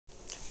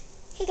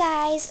Hey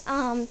guys,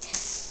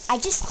 I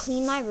just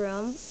cleaned my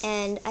room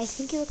and I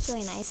think it looks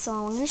really nice, so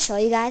I'm going to show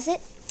you guys it.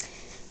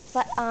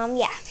 But,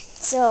 yeah,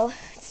 so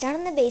it's down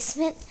in the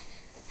basement,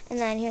 and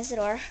then here's the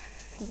door.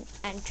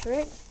 Enter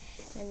it,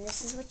 and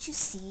this is what you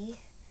see.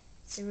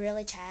 It's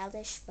really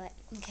childish, but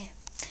okay.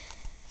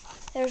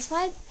 There's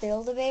my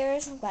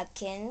Build-A-Bears and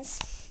Webkins.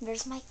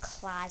 There's my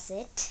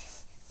closet.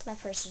 My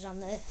purse is on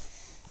the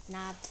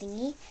knob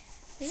thingy.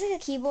 There's like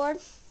a keyboard,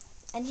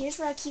 and here's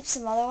where I keep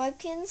some other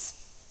Webkins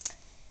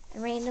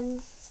and random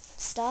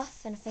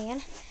stuff and a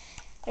fan.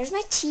 There's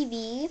my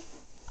TV.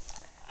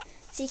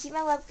 So you keep my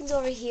Webkins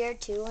over here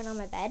too and on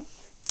my bed.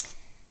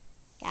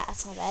 Yeah,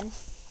 that's my bed.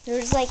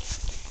 There's like,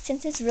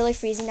 since it's really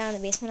freezing down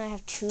in the basement, I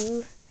have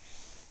 2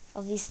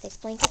 of these thick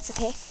blankets,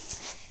 okay?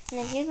 And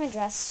then here's my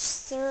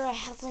dresser. I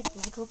have like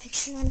Lego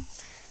pictures on.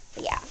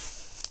 But yeah.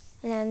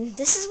 And then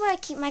this is where I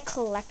keep my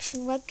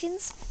collection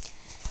Webkins.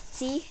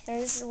 See,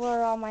 there's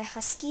where all my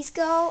Huskies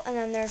go, and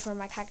then there's where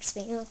my Cocker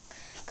Spaniel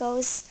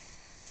goes.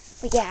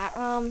 But yeah,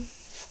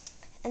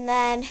 and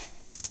then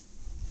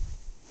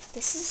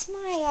this is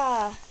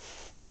my,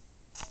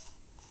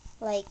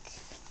 like,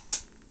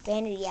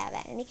 vanity,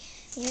 vanity.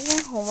 And here's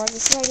my homework.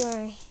 This is where I do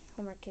my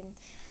homework, and,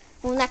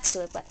 well, next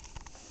to it, but,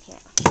 yeah.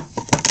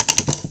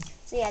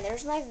 So yeah,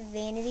 there's my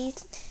vanity,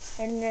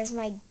 and there's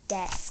my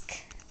desk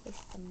with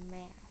the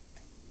map.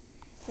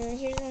 And then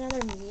here's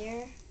another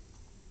mirror.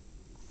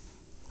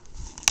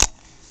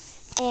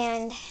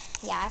 And,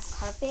 yeah, I have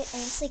carpet,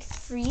 and it's, like,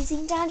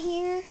 freezing down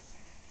here.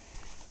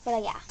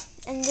 But, yeah.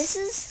 And this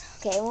is,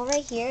 okay, well,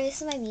 right here,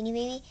 this is my Beanie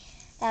Baby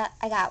that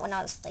I got when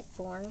I was, like,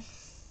 born.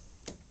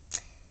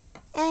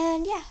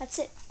 And, yeah, that's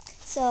it.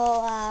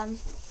 So,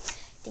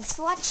 thanks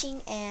for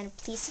watching, and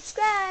please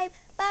subscribe.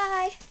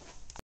 Bye!